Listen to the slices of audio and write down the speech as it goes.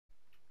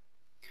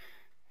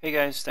Hey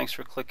guys, thanks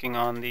for clicking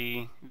on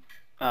the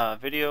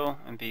video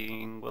and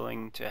being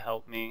willing to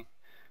help me.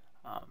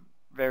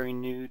 Very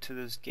new to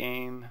this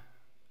game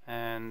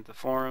and the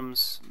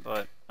forums,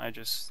 but I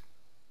just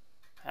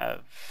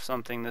have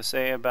something to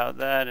say about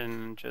that,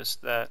 and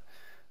just that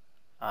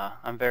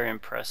I'm very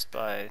impressed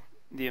by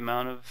the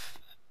amount of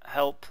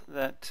help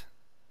that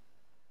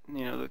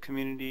the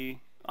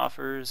community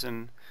offers,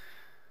 and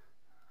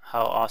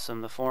how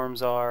awesome the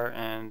forums are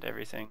and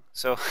everything.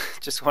 So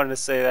just wanted to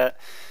say that.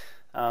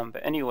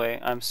 But anyway,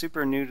 I'm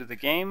super new to the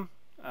game,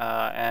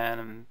 and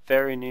I'm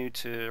very new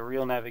to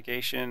real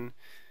navigation,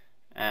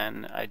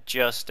 and I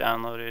just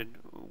downloaded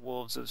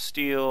Wolves of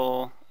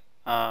Steel,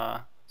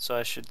 so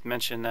I should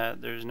mention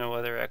that there's no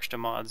other extra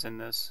mods in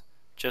this,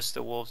 just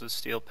the Wolves of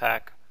Steel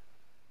pack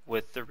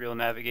with the real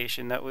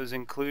navigation that was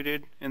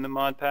included in the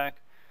mod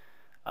pack.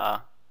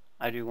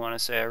 I do want to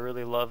say I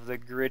really love the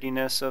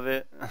grittiness of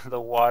it,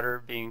 the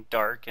water being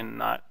dark and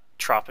not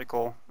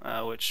tropical,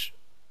 which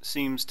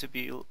seems to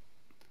be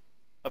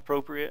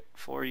appropriate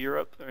for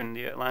Europe and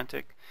the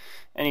Atlantic.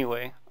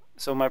 Anyway,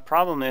 so my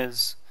problem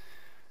is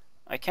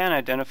I can't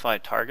identify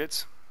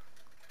targets.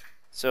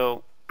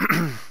 So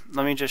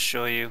let me just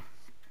show you.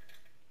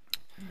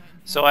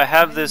 So I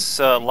have this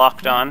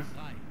locked on,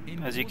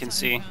 as you can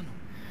see.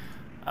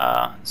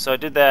 So I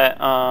did that,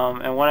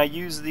 and when I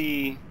use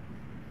the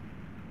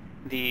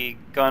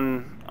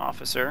gun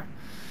officer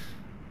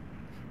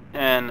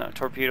and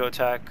torpedo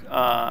attack,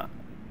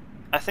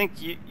 I think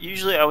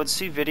usually I would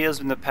see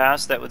videos in the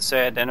past that would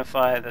say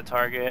identify the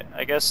target.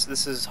 I guess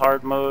this is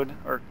hard mode,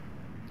 or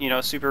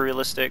super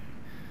realistic.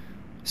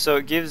 So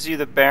it gives you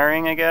the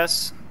bearing, I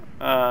guess,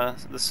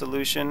 the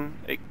solution.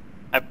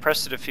 I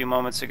pressed it a few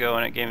moments ago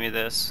and it gave me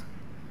this.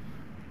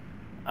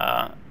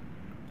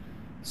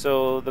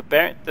 So the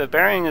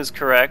bearing is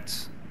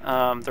correct.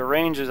 The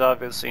range is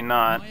obviously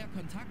not.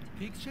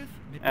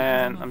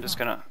 And I'm just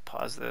gonna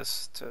pause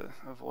this to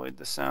avoid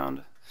the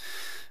sound.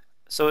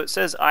 So it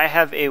says I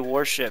have a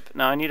warship.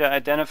 Now I need to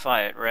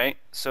identify it, right?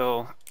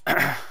 So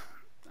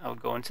I'll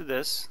go into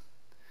this.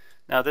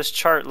 Now this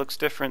chart looks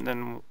different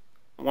than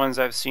ones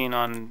I've seen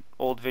on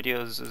old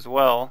videos as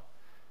well.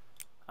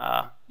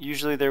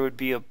 Usually there would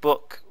be a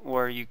book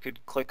where you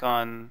could click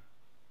on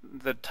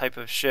the type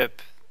of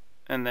ship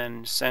and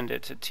then send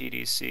it to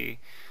TDC.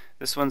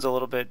 This one's a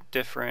little bit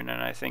different,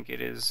 and I think it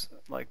is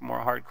like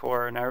more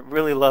hardcore, and I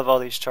really love all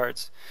these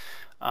charts.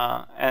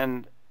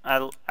 And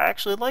I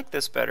actually like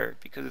this better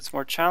because it's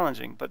more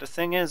challenging. But the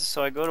thing is,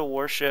 so I go to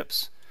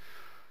warships,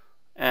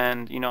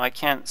 and I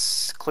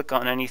can't click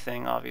on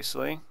anything,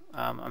 obviously.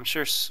 I'm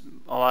sure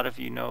a lot of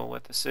you know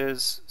what this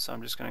is, so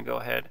I'm just going to go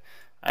ahead.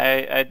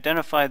 I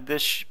identified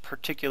this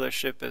particular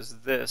ship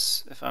as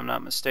this, if I'm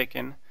not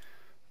mistaken,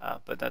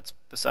 but that's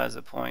besides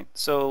the point.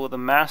 So the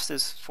mast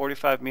is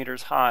 45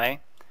 meters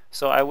high,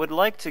 so I would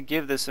like to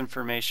give this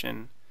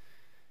information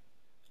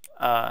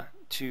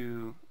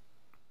to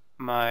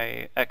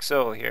my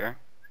XO here.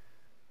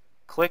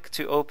 Click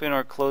to open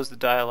or close the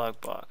dialog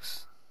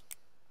box.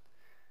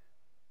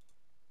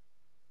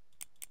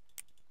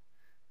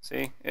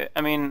 See,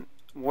 I mean,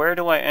 where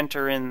do I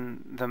enter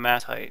in the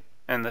mast height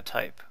and the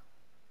type?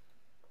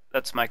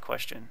 That's my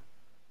question.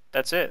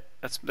 That's it.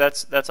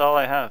 That's all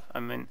I have. I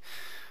mean,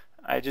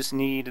 I just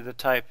need the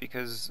type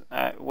because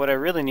what I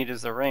really need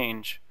is the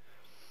range.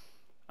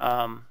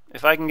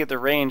 If I can get the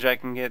range, I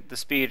can get the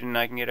speed and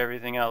I can get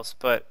everything else.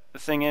 But the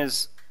thing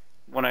is,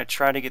 when I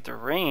try to get the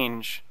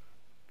range,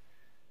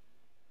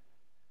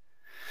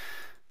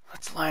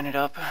 let's line it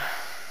up.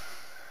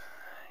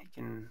 You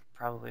can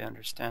probably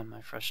understand my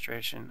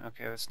frustration.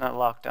 Okay, it's not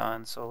locked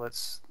on, so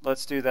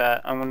let's do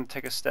that. I'm going to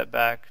take a step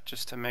back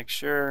just to make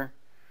sure.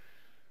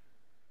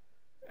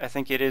 I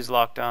think it is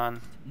locked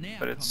on,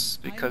 but it's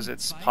because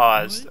it's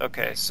paused.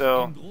 Okay,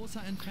 so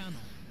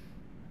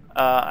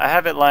I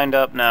have it lined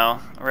up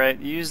now, right?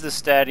 Use the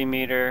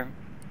statimeter,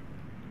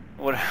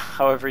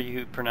 however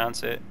you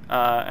pronounce it,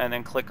 and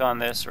then click on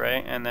this,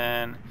 right? And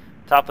then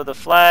top of the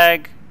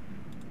flag,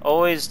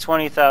 always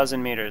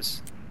 20,000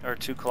 meters, or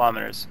 2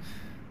 kilometers.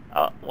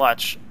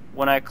 Watch,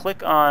 when I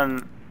click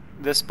on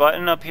this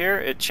button up here,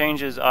 it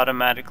changes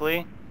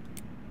automatically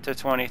to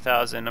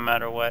 20,000 no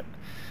matter what.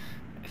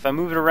 If I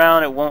move it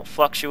around, it won't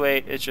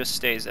fluctuate, it just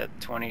stays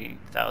at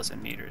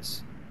 20,000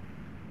 meters.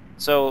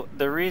 So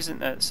the reason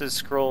that it says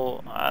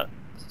scroll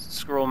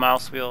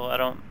mouse wheel,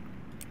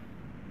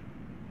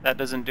 that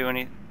doesn't do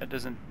any,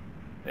 it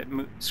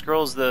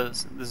scrolls the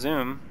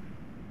zoom.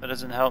 That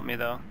doesn't help me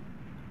though.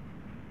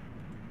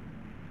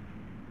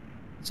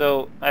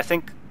 So I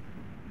think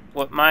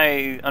what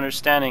my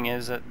understanding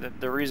is that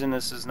the reason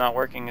this is not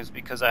working is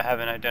because I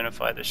haven't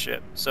identified the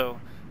ship.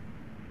 So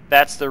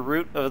that's the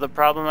root of the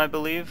problem, I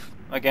believe.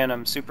 Again,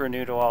 I'm super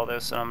new to all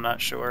this and I'm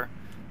not sure.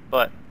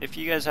 But if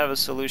you guys have a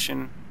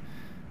solution,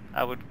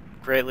 I would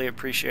greatly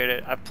appreciate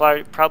it. I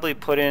probably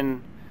put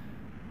in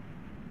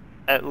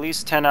at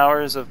least 10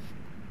 hours of,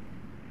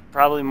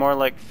 probably more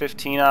like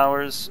 15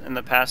 hours in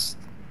the past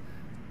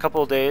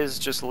couple of days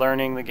just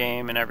learning the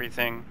game and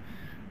everything.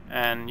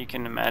 And you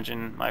can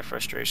imagine my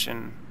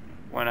frustration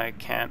when I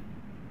can't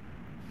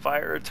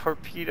fire a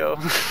torpedo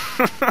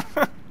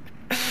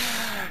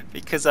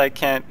because I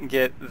can't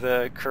get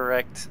the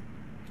correct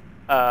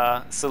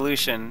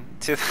solution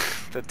to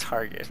the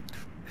target.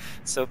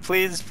 So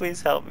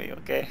please help me,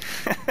 okay?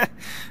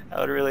 I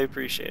would really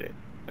appreciate it.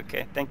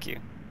 Okay, thank you.